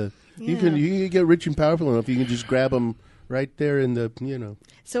them by the you can get rich and powerful enough. You can just grab them right there in the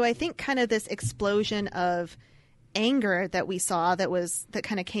So I think kind of this explosion of anger that we saw that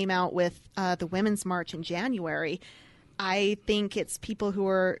kind of came out with the Women's March in January. I think it's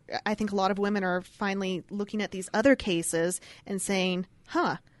people I think a lot of women are finally looking at these other cases and saying,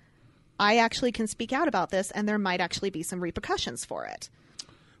 I actually can speak out about this, and there might actually be some repercussions for it.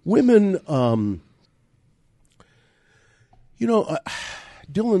 Women,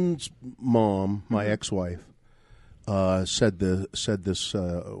 Dylan's mom, my ex-wife, said this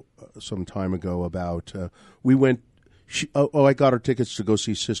some time ago about we went. I got her tickets to go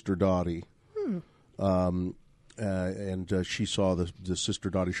see Sister Dottie, and she saw the Sister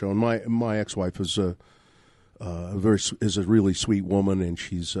Dottie show. And my ex-wife is a really sweet woman, and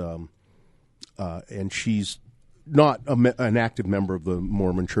she's not an active member of the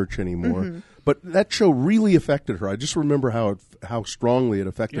Mormon Church anymore. Mm-hmm. But that show really affected her. I just remember how strongly it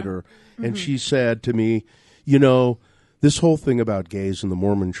affected her. Mm-hmm. And she said to me, this whole thing about gays in the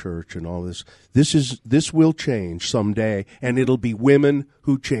Mormon Church and all this will change someday, and it'll be women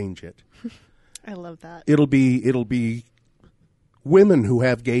who change it. I love that. It'll be women who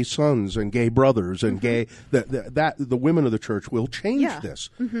have gay sons and gay brothers and gay the women of the church will change this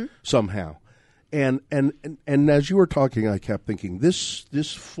somehow. And as you were talking, I kept thinking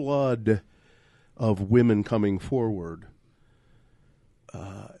this flood of women coming forward.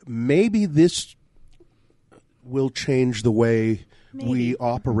 Maybe this will change the way we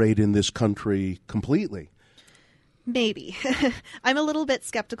operate in this country completely. Maybe. I'm a little bit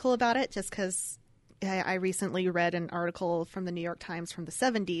skeptical about it just because I recently read an article from the New York Times from the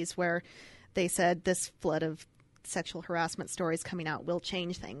 70s where they said this flood of sexual harassment stories coming out will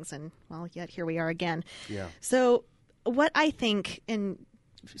change things. And, well, yet here we are again. Yeah. So what I think, in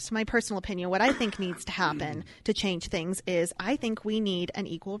my personal opinion, what I think needs to happen to change things is I think we need an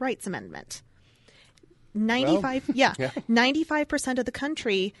equal rights amendment. 95% of the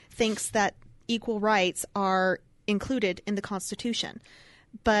country thinks that equal rights are included in the Constitution.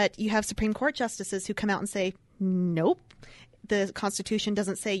 But you have Supreme Court justices who come out and say, nope, the Constitution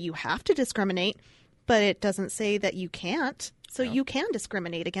doesn't say you have to discriminate, but it doesn't say that you can't. So you can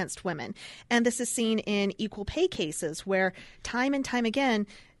discriminate against women. And this is seen in equal pay cases where time and time again,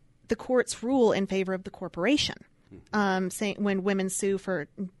 the courts rule in favor of the corporation. Saying when women sue for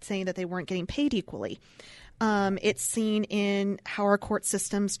saying that they weren't getting paid equally. It's seen in how our court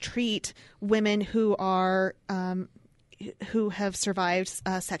systems treat women who have survived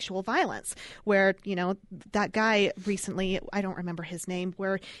sexual violence, where, that guy recently, I don't remember his name,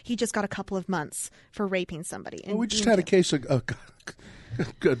 where he just got a couple of months for raping somebody. We just had a case, a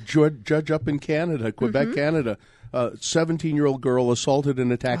judge up in Canada, Quebec, Canada, a 17-year-old girl assaulted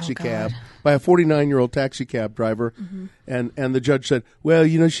in a taxi cab by a 49-year-old taxi cab driver, and the judge said, "Well,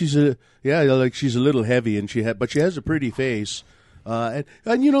 she's a little heavy, but she has a pretty face, and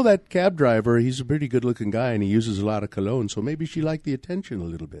that cab driver, he's a pretty good-looking guy, and he uses a lot of cologne, so maybe she liked the attention a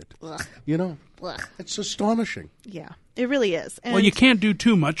little bit." Ugh. It's astonishing. Yeah, it really is. And well, you can't do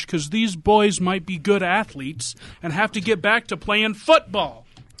too much because these boys might be good athletes and have to get back to playing football.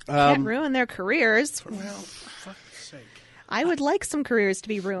 Can't ruin their careers. Well. I would like some careers to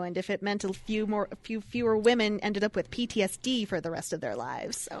be ruined if it meant a few fewer women ended up with PTSD for the rest of their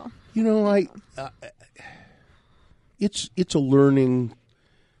lives. So it's a learning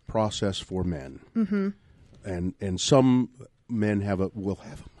process for men, and some men will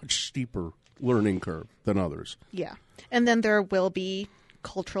have a much steeper learning curve than others. Yeah, and then there will be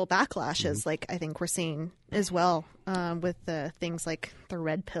cultural backlashes, like I think we're seeing as well with the things like the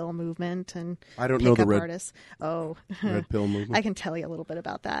red pill movement and I don't know the red artists. Oh, red pill movement. I can tell you a little bit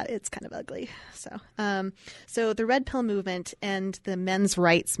about that. It's kind of ugly. So the red pill movement and the men's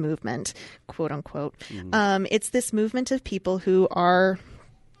rights movement, quote unquote, it's this movement of people who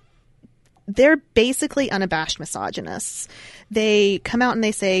they're basically unabashed misogynists. They come out and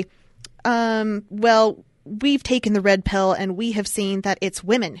they say, well, we've taken the red pill and we have seen that it's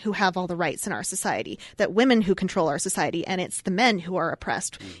women who have all the rights in our society, that women who control our society, and it's the men who are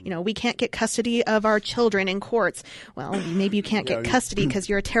oppressed. We can't get custody of our children in courts. Well, maybe you can't get custody because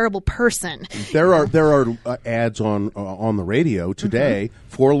you're a terrible person. There are ads on the radio today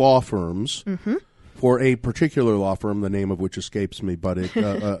for law firms, for a particular law firm, the name of which escapes me, but it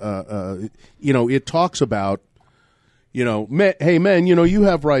it talks about, hey, men, you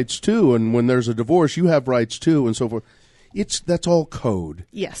have rights too, and when there's a divorce, you have rights too, and so forth. That's all code.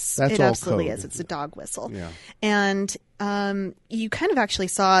 Yes, that's it all absolutely code. is. It's a dog whistle. Yeah. And you kind of actually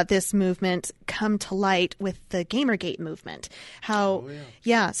saw this movement come to light with the Gamergate movement. So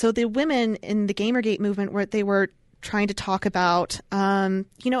the women in the Gamergate movement, they were trying to talk about,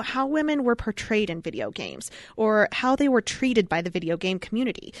 how women were portrayed in video games or how they were treated by the video game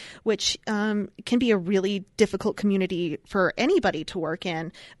community, which can be a really difficult community for anybody to work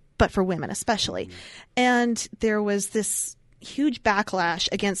in, but for women especially. And there was this huge backlash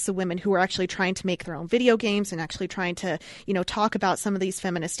against the women who were actually trying to make their own video games and actually trying to, talk about some of these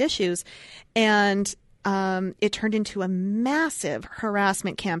feminist issues. And it turned into a massive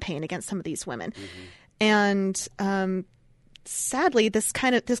harassment campaign against some of these women. And sadly, this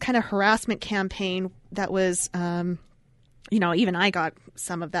kind of harassment campaign that was, even I got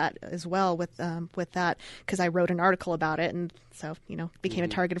some of that as well with that, because I wrote an article about it, and so became a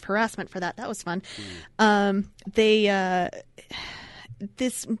target of harassment for that. That was fun.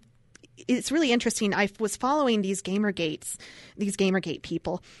 It's really interesting. I was following these Gamergate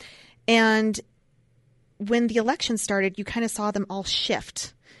people, and when the election started, you kind of saw them all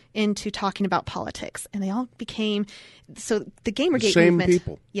shift into talking about politics, and they all became the Gamergate movement. Same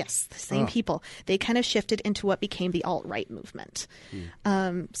people. Yes, the same people. They kind of shifted into what became the alt-right movement.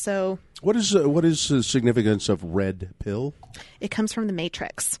 So what is the significance of red pill? It comes from the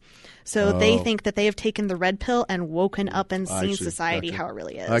Matrix. So they think that they have taken the red pill and woken up and seen society how it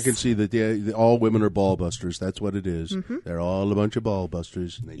really is. I can see that all women are ball busters. That's what it is. They're all a bunch of ball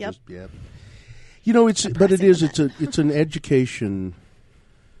busters. And they it's an education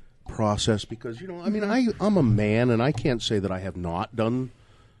process, because I'm a man, and I can't say that I have not done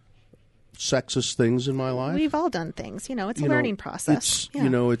sexist things in my life. We've all done things. It's a learning process.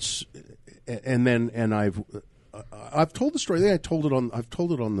 I've told the story. I think I've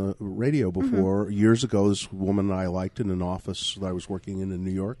told it on the radio before. Years ago, this woman I liked in an office that I was working in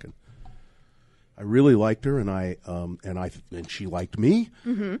New York, and I really liked her, and she liked me.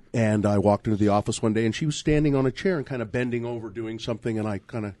 And I walked into the office one day, and she was standing on a chair and kind of bending over doing something, and I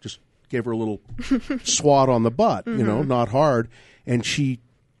kind of just gave her a little swat on the butt, not hard. And she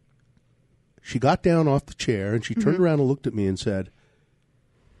got down off the chair, and she turned around and looked at me and said,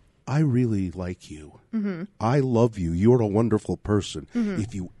 "I really like you. I love you. You're a wonderful person.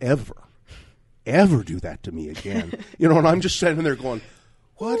 If you ever do that to me again," and I'm just sitting there going,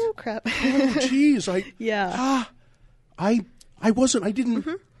 "What? Oh, crap. Oh, geez. I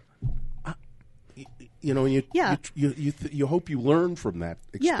didn't. You hope you learn from that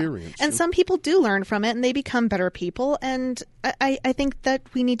experience. And some people do learn from it, and they become better people. And I think that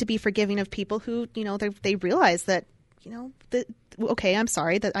we need to be forgiving of people who, they realize that, okay, I'm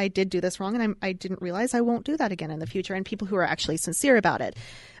sorry that I did do this wrong, and I didn't realize I won't do that again in the future, and people who are actually sincere about it.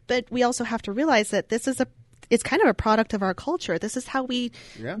 But we also have to realize that it's kind of a product of our culture. This is how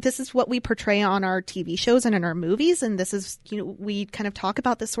this is what we portray on our TV shows and in our movies. And this is, we kind of talk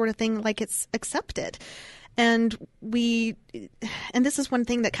about this sort of thing like it's accepted. And this is one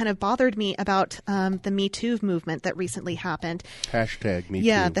thing that kind of bothered me about the Me Too movement that recently happened. Hashtag Me Too.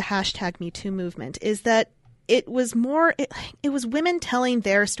 Yeah, the hashtag Me Too movement is that it was it was women telling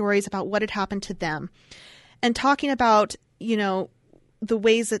their stories about what had happened to them and talking about, the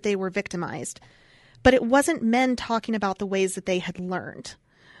ways that they were victimized. But it wasn't men talking about the ways that they had learned,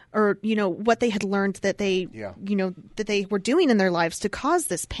 or, what they had learned that they, that they were doing in their lives to cause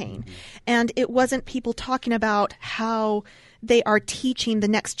this pain. And it wasn't people talking about how they are teaching the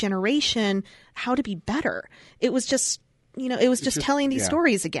next generation how to be better. It was just, it was just telling these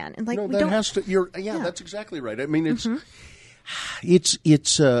stories again. And that's exactly right. I mean,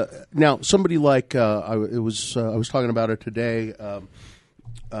 it's now somebody like, I was talking about it today,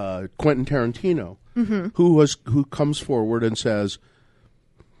 Quentin Tarantino, who comes forward and says,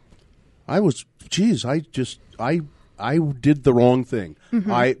 I did the wrong thing.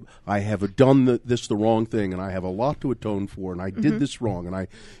 I have done this the wrong thing, and I have a lot to atone for, and I did this wrong, and I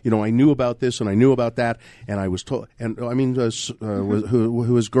knew about this, and I knew about that, and I was told, and I mean,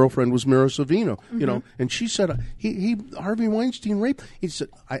 who his girlfriend was Mira Sorvino, and she said, Harvey Weinstein raped. He said,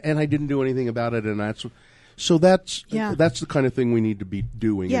 and I didn't do anything about it, and that's. So that's the kind of thing we need to be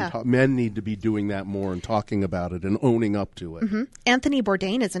doing. Yeah. And men need to be doing that more and talking about it and owning up to it. Mm-hmm. Anthony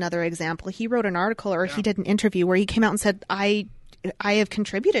Bourdain is another example. He wrote an article, or he did an interview where he came out and said, I have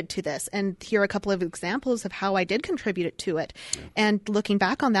contributed to this, and here are a couple of examples of how I did contribute to it. Yeah. And looking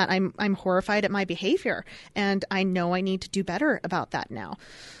back on that, I'm horrified at my behavior, and I know I need to do better about that now.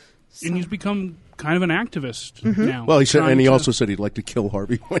 So. And he's become kind of an activist now. Well, he also said he'd like to kill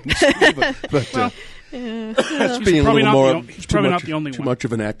Harvey Weinstein, but that's being a little more. He's probably not the only one. Too much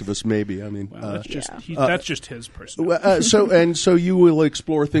of an activist, maybe. I mean, that's just his personality. So you will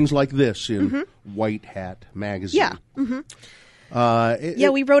explore things like this in White Hat Magazine. Yeah. Mm-hmm.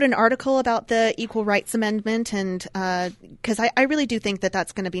 We wrote an article about the Equal Rights Amendment, and because I really do think that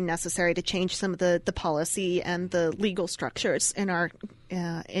that's going to be necessary to change some of the policy and the legal structures in our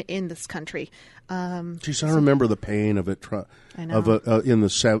in this country. Geez, I remember the pain of it in the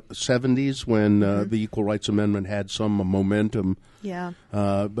 70s when the Equal Rights Amendment had some momentum. Yeah.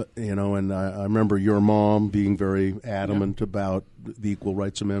 But and I remember your mom being very adamant about the Equal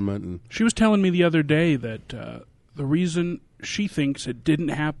Rights Amendment, and she was telling me the other day that the reason she thinks it didn't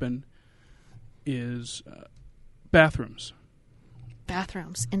happen is bathrooms.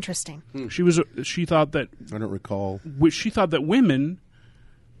 Bathrooms, interesting. She thought that I don't recall. She thought that women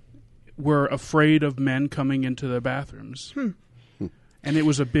were afraid of men coming into their bathrooms. And it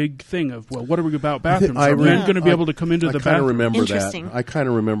was a big thing of, well, what are we about bathrooms? Are men going to be able to come into the bathroom? I kind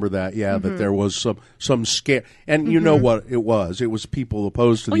of remember that, that there was some scare. And you know what it was? It was people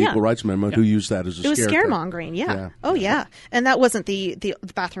opposed to the Equal Rights Amendment who used that as a scare. It was scaremongering, yeah. Oh, yeah. And that wasn't the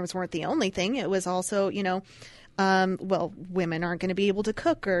bathrooms weren't the only thing. It was also, women aren't going to be able to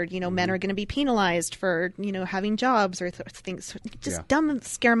cook, or, men are going to be penalized for, having jobs or things, just dumb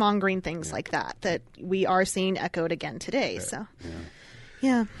scaremongering things like that we are seeing echoed again today. So.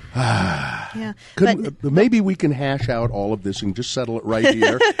 Yeah. Maybe we can hash out all of this and just settle it right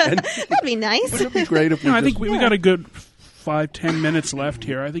here. That'd be nice. Wouldn't it be great if I think we got a good 5-10 minutes left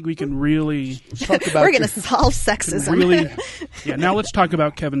here. I think we can really talk about. We're going to solve sexism. Now let's talk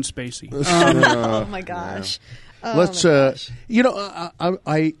about Kevin Spacey. Oh my gosh. Yeah. Let's.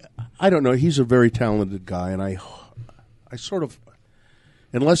 I don't know. He's a very talented guy, and I sort of.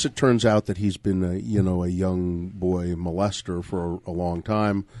 Unless it turns out that he's been a young boy molester for a long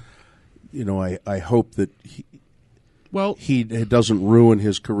time, I hope that he doesn't ruin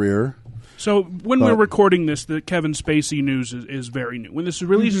his career. So when we're recording this, the Kevin Spacey news is very new. When this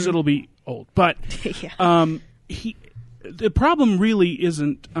releases, it'll be old. But the problem really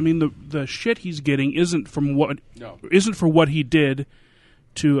isn't. I mean, the shit he's getting isn't for what he did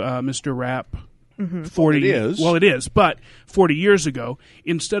to Mr. Rapp. 40 years. Well, it is, but 40 years ago,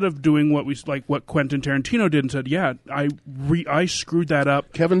 instead of doing what Quentin Tarantino did and said, I screwed that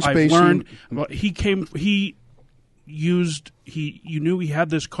up. Kevin Spacey. I've learned. Well, you knew he had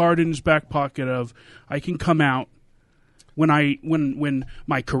this card in his back pocket of, I can come out when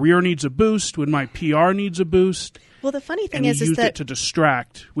my career needs a boost, when my PR needs a boost. Well, the funny thing and is he used that it to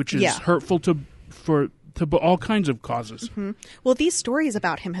distract, which is hurtful to all kinds of causes. Mm-hmm. Well, these stories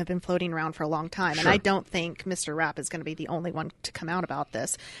about him have been floating around for a long time, and I don't think Mr. Rapp is going to be the only one to come out about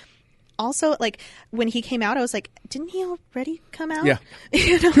this. Also, when he came out, I was like, didn't he already come out? Yeah.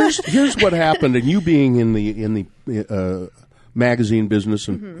 Here's what happened, and you being in the magazine business,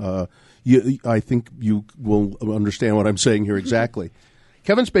 and I think you will understand what I'm saying here exactly.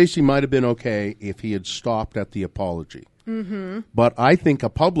 Kevin Spacey might have been okay if he had stopped at the apology, but I think a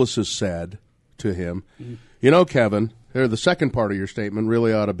publicist said to him, Kevin, the second part of your statement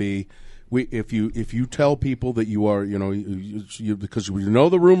really ought to be, if you tell people that you are, because we know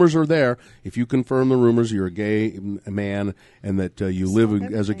the rumors are there, if you confirm the rumors, you're a gay man and that you live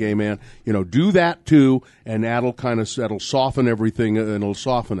as a gay man, do that too, and that'll soften everything and it'll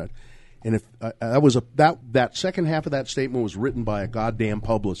soften it. And if that second half of that statement was written by a goddamn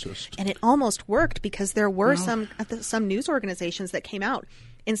publicist, and it almost worked because there were some news organizations that came out.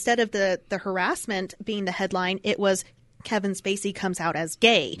 Instead of the harassment being the headline, it was Kevin Spacey comes out as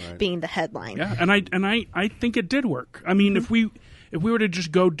gay being the headline. Yeah, and I think it did work. I mean, if we were to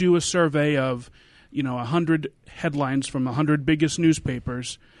just go do a survey of 100 headlines from 100 biggest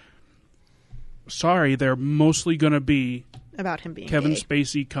newspapers, they're mostally going to be about him being Kevin gay.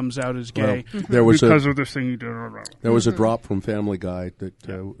 Spacey comes out as gay because of this thing he did. There was a drop from Family Guy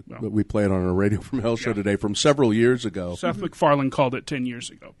that we played on a Radio from Hell show today from several years ago. Seth MacFarlane called it 10 years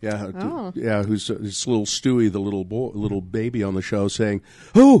ago. Who's this little Stewie, the little baby on the show, saying,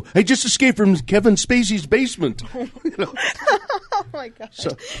 "Oh, I just escaped from Kevin Spacey's basement." Oh my gosh!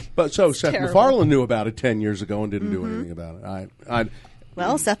 So Seth MacFarlane knew about it 10 years ago and didn't do anything about it.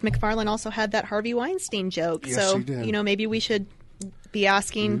 Well, Seth MacFarlane also had that Harvey Weinstein joke. Yes, so, he did. Maybe we should be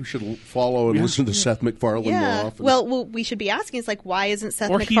asking. You should follow and listen to Seth MacFarlane more often. Well, we should be asking. It's like, why isn't Seth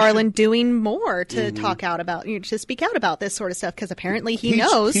MacFarlane doing more to talk out about, to speak out about this sort of stuff? Because apparently he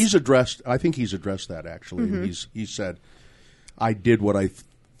knows. I think he's addressed that, actually. And he said, I did what I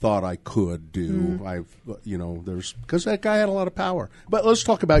thought I could do. Because that guy had a lot of power. But let's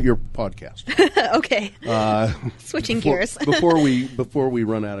talk about your podcast. Okay. Switching gears. before we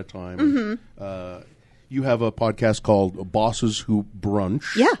run out of time. You have a podcast called Bosses Who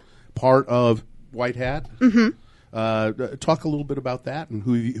Brunch. Yeah. Part of WhiteHat. Talk a little bit about that and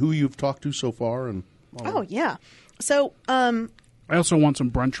who you've talked to so far. And yeah. So I also want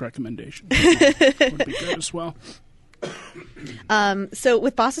some brunch recommendations. Would be good as well. So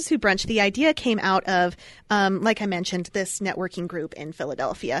with Bosses Who Brunch, the idea came out of, like I mentioned, this networking group in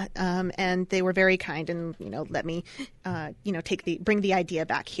Philadelphia, and they were very kind and let me bring the idea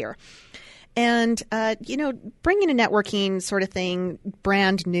back here. And, bringing a networking sort of thing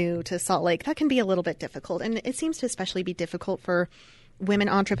brand new to Salt Lake, that can be a little bit difficult. And it seems to especially be difficult for women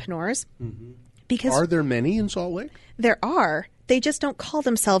entrepreneurs. Because are there many in Salt Lake? There are. They just don't call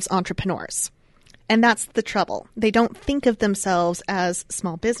themselves entrepreneurs. And that's the trouble. They don't think of themselves as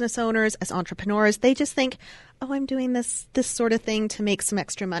small business owners, as entrepreneurs. They just think, oh, I'm doing this sort of thing to make some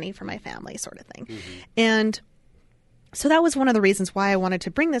extra money for my family sort of thing. And so that was one of the reasons why I wanted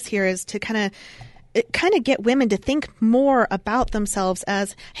to bring this here, is to kind of get women to think more about themselves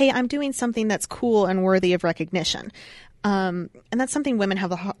as, hey, I'm doing something that's cool and worthy of recognition. And that's something women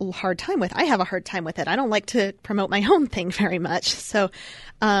have a hard time with. I have a hard time with it. I don't like to promote my own thing very much. So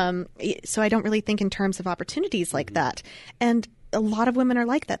I don't really think in terms of opportunities like that. And a lot of women are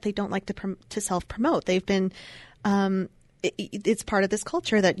like that. They don't like to self-promote. They've been it's part of this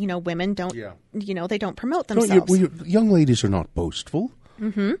culture that, women don't, they don't promote themselves. Young ladies are not boastful.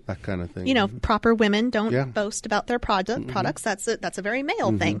 That kind of thing. Proper women don't boast about their products. That's a very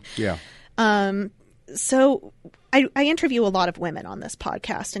male thing. Yeah. So I interview a lot of women on this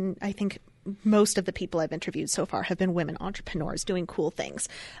podcast, and I think most of the people I've interviewed so far have been women entrepreneurs doing cool things.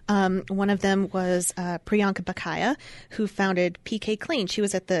 One of them was Priyanka Bakaya, who founded PK Clean. She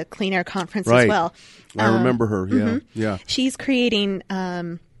was at the Clean Air Conference as well. I remember her. Yeah, yeah. She's created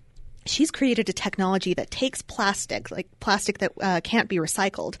a technology that takes plastic that can't be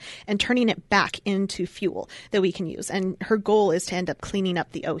recycled, and turning it back into fuel that we can use. And her goal is to end up cleaning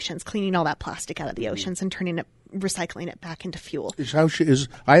up the oceans, cleaning all that plastic out of the oceans and recycling it back into fuel. Is how she is.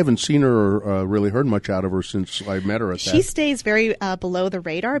 I haven't seen her or really heard much out of her since I met her at that. She stays very below the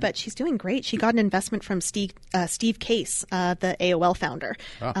radar, but she's doing great. She got an investment from Steve Case, the AOL founder,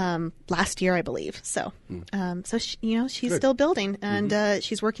 last year, I believe. So, she's still building, and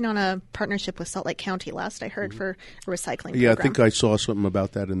she's working on a partnership with Salt Lake County. Last I heard for a recycling program. Yeah, I think I saw something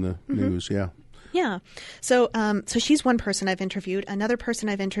about that in the news. Yeah. Yeah. So she's one person I've interviewed. Another person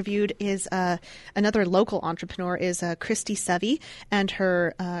I've interviewed is another local entrepreneur is Christy Sevy, and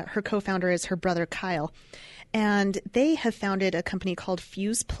her co-founder is her brother Kyle. And they have founded a company called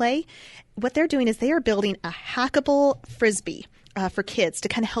Fuse Play. What they're doing is they are building a hackable Frisbee for kids to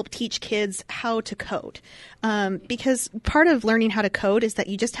kind of help teach kids how to code. Because part of learning how to code is that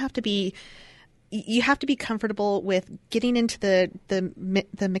you just have to be comfortable with getting into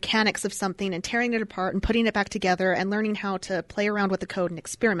the mechanics of something and tearing it apart and putting it back together and learning how to play around with the code and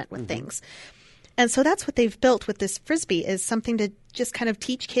experiment with things. And so that's what they've built with this Frisbee, is something to just kind of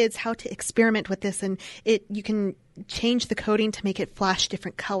teach kids how to experiment with this. And you can change the coding to make it flash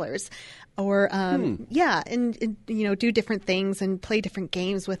different colors, or and do different things and play different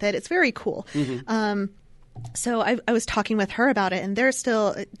games with it. It's very cool. So I was talking with her about it, and they're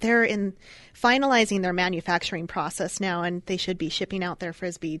in finalizing their manufacturing process now, and they should be shipping out their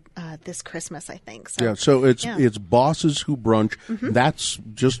Frisbee this Christmas, I think. So it's Bosses Who Brunch. That's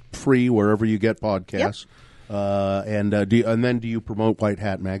just free wherever you get podcasts. Yep. Do you promote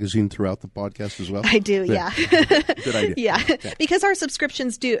WhiteHat Magazine throughout the podcast as well? I do, yeah. Good idea. Yeah, because our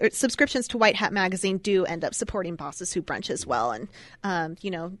subscriptions to WhiteHat Magazine do end up supporting Bosses Who Brunch as well. And,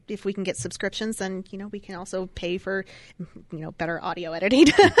 if we can get subscriptions, then, we can also pay for, better audio editing.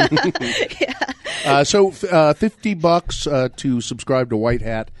 Yeah. So $50 to subscribe to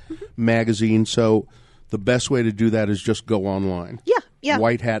WhiteHat Magazine. So the best way to do that is just go online. Yeah.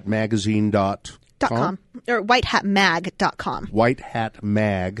 WhiteHatMagazine.com. Or WhiteHatMag.com.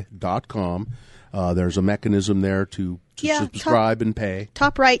 WhiteHatMag.com. There's a mechanism there to subscribe and pay.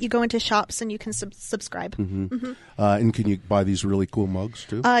 Top right, you go into shops and you can subscribe. And can you buy these really cool mugs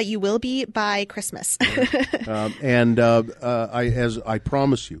too? You will be by Christmas. I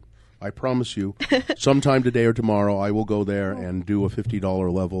promise you, I promise you, sometime today or tomorrow, I will go there and do a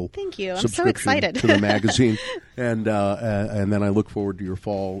 $50 level. Thank you. I'm so subscription excited to the magazine, and then I look forward to your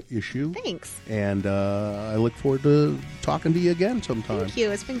fall issue. Thanks. And I look forward to talking to you again sometime. Thank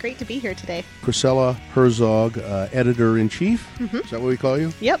you. It's been great to be here today. Chrisella Herzog, Editor-in-Chief. Is that what we call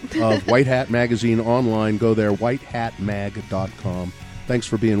you? Yep. Of WhiteHat Magazine online. Go there, whitehatmag.com. Thanks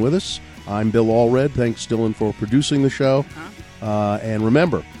for being with us. I'm Bill Allred. Thanks, Dylan, for producing the show. And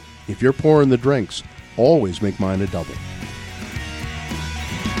remember, if you're pouring the drinks, always make mine a double.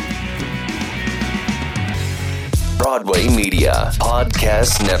 Broadway Media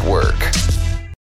Podcast Network.